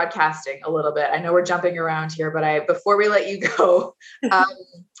back to broadcasting a little bit. I know we're jumping around here, but before we let you go,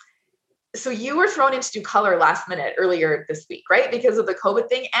 so you were thrown in to do color last minute earlier this week, right? Because of the COVID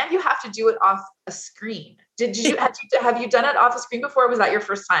thing, and you have to do it off a screen. Have you done it off a screen before? Or was that your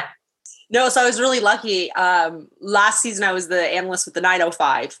first time? No, so I was really lucky. Last season, I was the analyst with the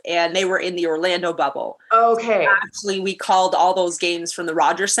 905, and they were in the Orlando bubble. Okay. Actually, we called all those games from the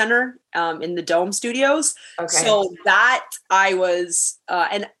Rogers Center in the Dome Studios. Okay. So that I was,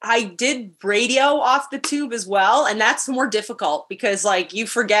 and I did radio off the tube as well, and that's more difficult because, like, you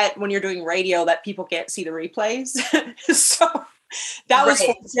forget when you're doing radio that people can't see the replays. So that was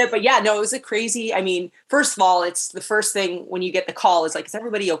fun. But yeah, no, it was a crazy. I mean, first of all, it's the first thing when you get the call is like, is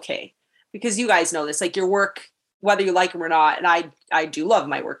everybody okay? Because you guys know this, like your work, whether you like them or not. And I do love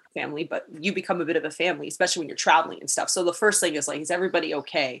my work family, but you become a bit of a family, especially when you're traveling and stuff. So the first thing is like, is everybody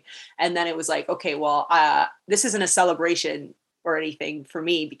okay? And then it was like, okay, well, this isn't a celebration or anything for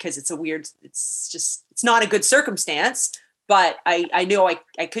me because it's not a good circumstance, but I knew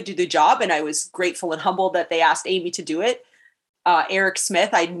I could do the job and I was grateful and humbled that they asked Amy to do it. Eric Smith,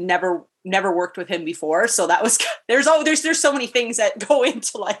 I'd never worked with him before. So that was, there's so many things that go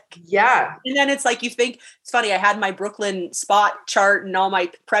into like, yeah. And then it's like, you think it's funny. I had my Brooklyn spot chart and all my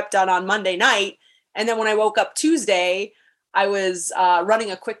prep done on Monday night. And then when I woke up Tuesday, I was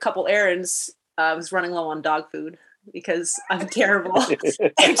running a quick couple errands. I was running low on dog food because I'm terrible.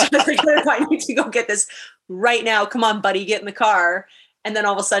 I need to go get this right now. Come on, buddy, get in the car. And then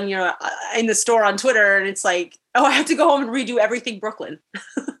all of a sudden, you're in the store on Twitter and it's like, oh, I have to go home and redo everything Brooklyn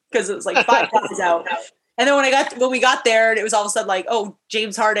because it was like 5 guys out. And then when we got there and it was all of a sudden like, oh,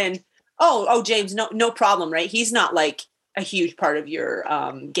 James Harden. Oh, James, no problem, right? He's not like a huge part of your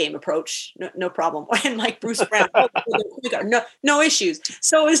game approach. No problem. And like Bruce Brown, no issues.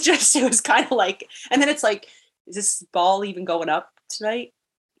 So it was kind of like, and then it's like, is this ball even going up tonight?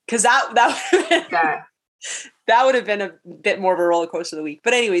 Because that would have been a bit more of a roller coaster of the week.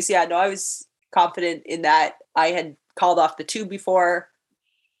 But anyways, yeah, no, I was confident in that. I had called off the tube before.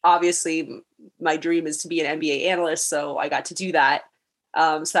 Obviously, my dream is to be an NBA analyst, so I got to do that.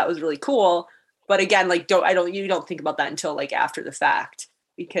 So that was really cool. But again, like you don't think about that until like after the fact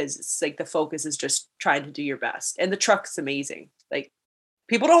because it's like the focus is just trying to do your best. And the truck's amazing. Like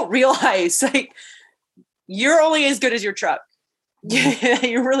people don't realize like you're only as good as your truck.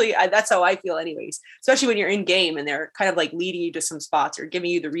 You're really, that's how I feel anyways, especially when you're in game and they're kind of like leading you to some spots or giving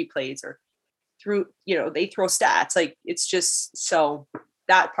you the replays or through, they throw stats. Like it's just, so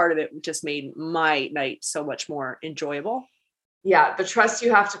that part of it just made my night so much more enjoyable. Yeah. The trust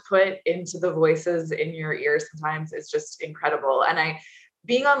you have to put into the voices in your ears sometimes is just incredible. And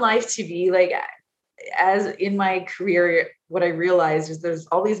being on live TV, like as in my career, what I realized is there's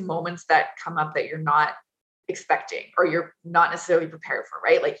all these moments that come up that you're not expecting or you're not necessarily prepared for,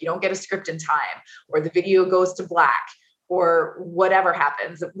 right? Like you don't get a script in time or the video goes to black or whatever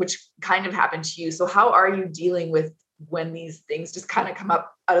happens, which kind of happened to you. So how are you dealing with when these things just kind of come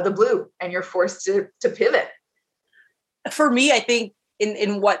up out of the blue and you're forced to pivot? For me, I think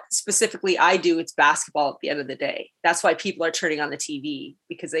in what specifically I do, it's basketball at the end of the day. That's why people are turning on the TV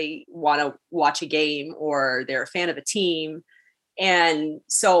because they want to watch a game or they're a fan of a team. And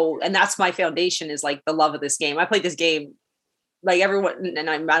that's my foundation is like the love of this game. I played this game like everyone, and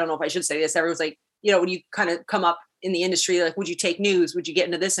I don't know if I should say this, everyone's like, when you kind of come up in the industry, like, would you take news? Would you get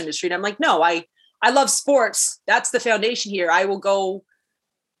into this industry? And I'm like, no, I love sports. That's the foundation here. I will go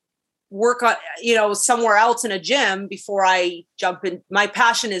work on, somewhere else in a gym before I jump in. My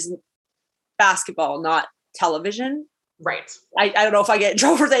passion is basketball, not television. Right. I don't know if I get in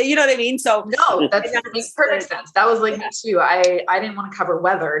trouble for that. You know what I mean? So no, that makes perfect sense. That was like me too. I didn't want to cover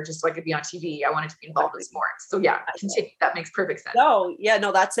weather just so I could be on TV. I wanted to be involved in sports. So yeah, continue. That makes perfect sense. No,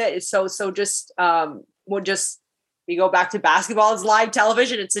 that's it. So just we go back to basketball. It's live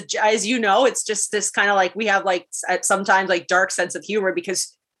television. It's as you know, it's just this kind of like, we have like at sometimes like dark sense of humor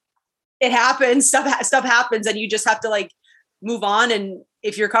because it happens, stuff happens, and you just have to like move on. And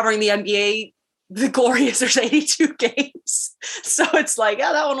if you're covering the NBA, the glory is there's 82 games. So it's like,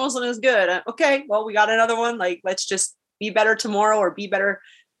 yeah, that one wasn't as good. Okay, well, we got another one. Like, let's just be better tomorrow or be better.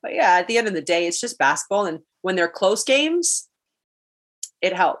 But yeah, at the end of the day, it's just basketball. And when they're close games,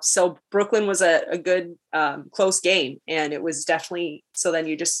 it helps. So Brooklyn was a good close game. And it was definitely, so then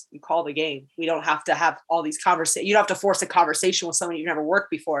you call the game. We don't have to have all these conversations. You don't have to force a conversation with someone you've never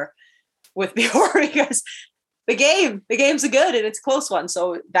worked with before because the game's a good and it's a close one.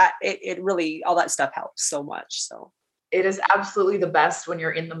 So that it really, all that stuff helps so much. So it is absolutely the best when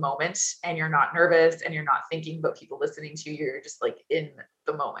you're in the moment and you're not nervous and you're not thinking about people listening to you. You're just like in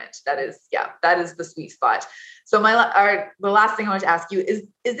the moment. That is the sweet spot. So the last thing I want to ask you is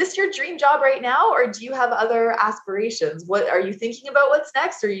this your dream job right now? Or do you have other aspirations? What are you thinking about? What's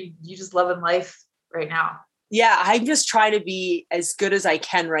next? Or you just loving life right now? Yeah, I'm just trying to be as good as I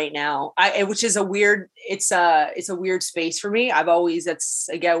can right now. Which is it's a weird space for me. I've always, that's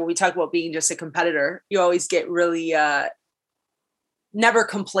again, when we talk about being just a competitor, you always get really never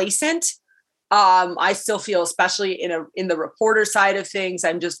complacent. I still feel, especially in the reporter side of things,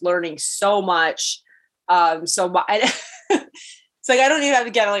 I'm just learning so much. It's like, I don't even have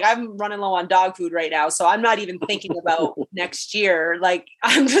to get like, I'm running low on dog food right now. So I'm not even thinking about next year. Like,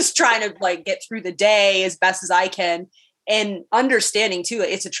 I'm just trying to like get through the day as best as I can, and understanding too,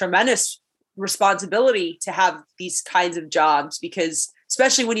 it's a tremendous responsibility to have these kinds of jobs, because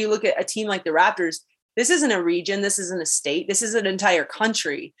especially when you look at a team like the Raptors, this isn't a region, this isn't a state, this is an entire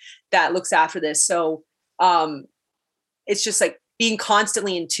country that looks after this. So it's just like being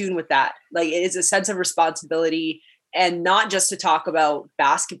constantly in tune with that. Like, it is a sense of responsibility. And not just to talk about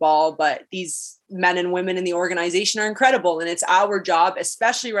basketball, but these men and women in the organization are incredible. And it's our job,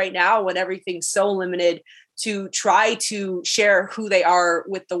 especially right now when everything's so limited, to try to share who they are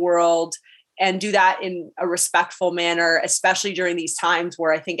with the world and do that in a respectful manner, especially during these times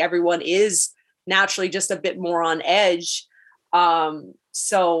where I think everyone is naturally just a bit more on edge.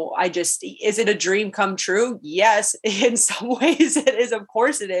 So is it a dream come true? Yes, in some ways it is. Of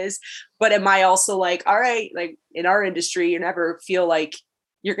course it is. But am I also like, all right, like in our industry, you never feel like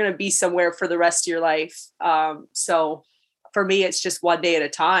you're going to be somewhere for the rest of your life. So for me, it's just one day at a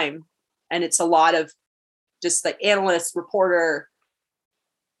time. And it's a lot of just like analyst, reporter,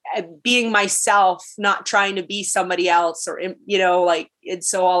 being myself, not trying to be somebody else or, and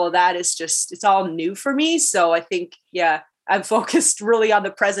so all of that is just, it's all new for me. So I think, yeah, I'm focused really on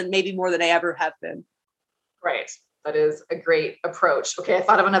the present, maybe more than I ever have been. Right. That is a great approach. Okay. I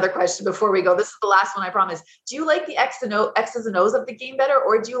thought of another question before we go. This is the last one, I promise. Do you like the X's and O's of the game better,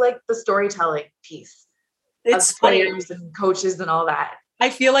 or do you like the storytelling pice? It's players and coaches and all that.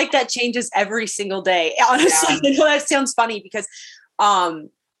 I feel like that changes every single day. Honestly, I know that sounds funny because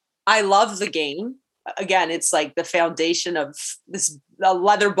I love the game. Again, it's like the foundation of this, a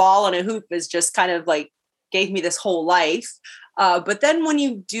leather ball and a hoop is just kind of like gave me this whole life. But then when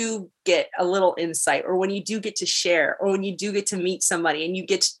you do get a little insight, or when you do get to share, or when you do get to meet somebody and you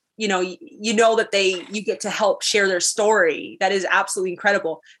get to, you know that you get to help share their story, that is absolutely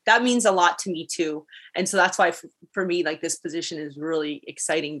incredible. That means a lot to me too. And so that's why for me, like, this position is really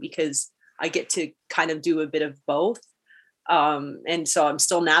exciting because I get to kind of do a bit of both. And so I'm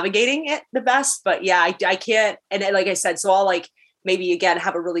still navigating it the best, but yeah, I can't. And like I said, so I'll like, maybe again,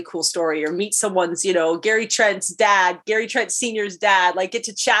 have a really cool story or meet someone's, Gary Trent Senior's dad, like get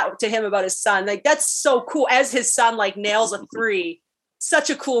to chat to him about his son. Like, that's so cool. As his son like nails a 3,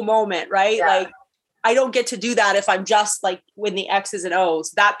 such a cool moment, right? Yeah. Like, I don't get to do that if I'm just like with the X's and O's.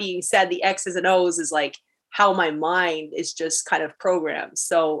 That being said, the X's and O's is like how my mind is just kind of programmed.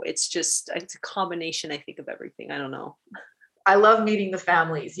 So it's a combination, I think, of everything. I don't know. I love meeting the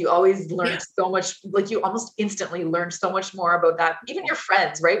families. You always learn so much, like you almost instantly learn so much more about that. Even your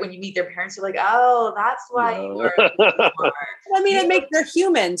friends, right? When you meet their parents, you're like, oh, that's why you are. I mean, they're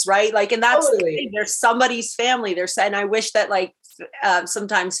humans, right? Like, and that's totally. They're somebody's family. And I wish that like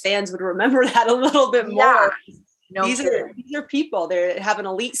sometimes fans would remember that a little bit more. No, these are people. They have an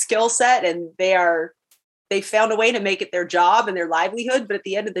elite skill set, and they found a way to make it their job and their livelihood. But at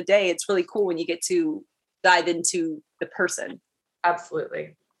the end of the day, it's really cool when you get to dive into the person.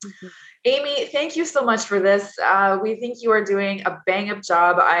 Absolutely. Amy, thank you so much for this. We think you are doing a bang-up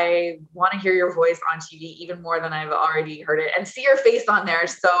job. I want to hear your voice on TV even more than I've already heard it and see your face on there.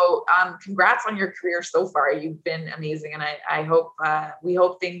 So congrats on your career so far. You've been amazing. And I hope, we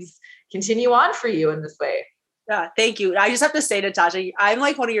hope things continue on for you in this way. Yeah, thank you. I just have to say, Natasha, I'm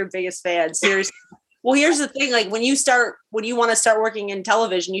like one of your biggest fans. Seriously. Well, here's the thing. Like when you want to start working in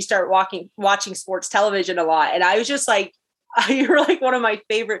television, you start watching sports television a lot. And I was just like, you're like one of my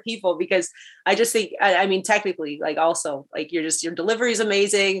favorite people because I just think, I mean, technically, like also like your delivery is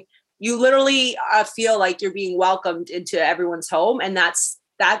amazing. You literally feel like you're being welcomed into everyone's home. And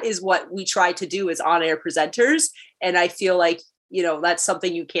that is what we try to do as on-air presenters. And I feel like, that's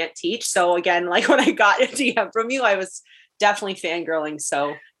something you can't teach. So again, like when I got a DM from you, I was definitely fangirling.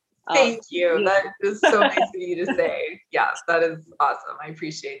 So thank you. That is so nice of you to say. Yes, that is awesome. I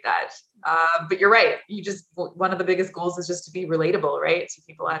appreciate that. But you're right. One of the biggest goals is just to be relatable, right? To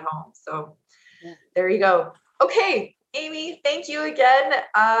people at home. So There you go. Okay, Amy, thank you again.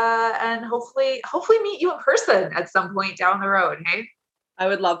 And hopefully meet you in person at some point down the road. Hey, I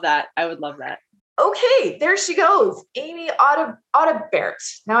would love that. Okay, there she goes. Amy Audibert.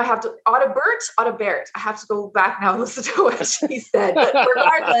 Now I have to Audibert. I have to go back now and listen to what she said. But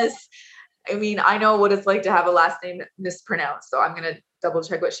regardless, I mean, I know what it's like to have a last name mispronounced. So I'm going to double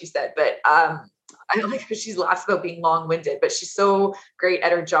check what she said. But I don't like how she's laughs about being long-winded, but she's so great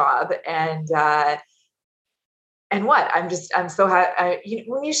at her job. And what I'm so happy.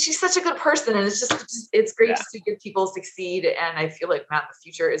 She's such a good person, and it's great to see good people succeed. And I feel like, man, the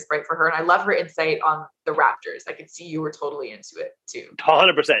future is bright for her. And I love her insight on the Raptors. I could see you were totally into it too.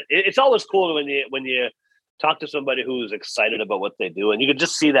 100%. It's always cool when you talk to somebody who's excited about what they do, and you can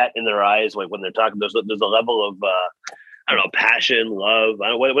just see that in their eyes. Like when they're talking, there's a level of passion, love,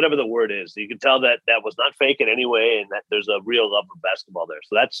 whatever the word is. You can tell that was not fake in any way, and that there's a real love of basketball there.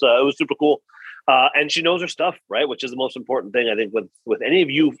 So that's it was super cool. And she knows her stuff, right? Which is the most important thing, I think, with any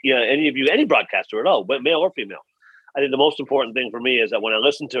of you, any broadcaster at all, male or female. I think the most important thing for me is that when I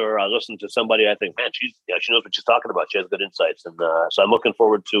listen to her, I listen to somebody I think, man, she knows what she's talking about. She has good insights, and so I'm looking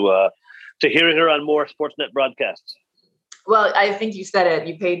forward to hearing her on more Sportsnet broadcasts. Well, I think you said it.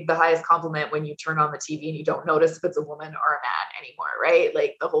 You paid the highest compliment when you turn on the TV and you don't notice if it's a woman or a man anymore, right?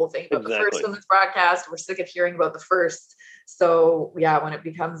 Like the whole thing about the first women's broadcast, we're sick of hearing about the first. So yeah, when it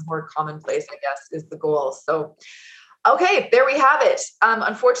becomes more commonplace, I guess, is the goal. So, okay, there we have it.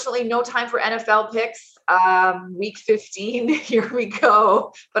 Unfortunately, no time for NFL picks. Week 15, here we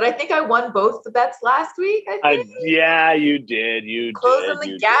go. But I think I won both the bets last week. Yeah, you did.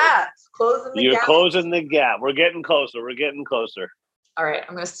 Closing the gap. You're closing the gap. We're getting closer. All right.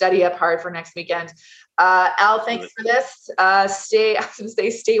 I'm going to study up hard for next weekend. Al, thanks for this. I was going to say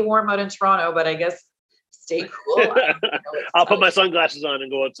stay warm out in Toronto, but I guess stay cool. I'll put my sunglasses on and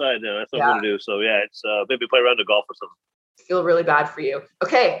go outside now. That's what I'm going to do. So yeah, it's maybe play around the golf or something. I feel really bad for you.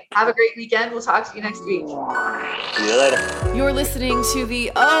 Okay. Have a great weekend. We'll talk to you next week. See you later. You're listening to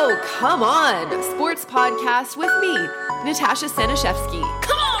the Oh, Come On Sports Podcast with me, Natasha Staniszewski.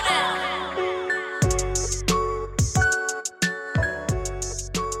 Come on!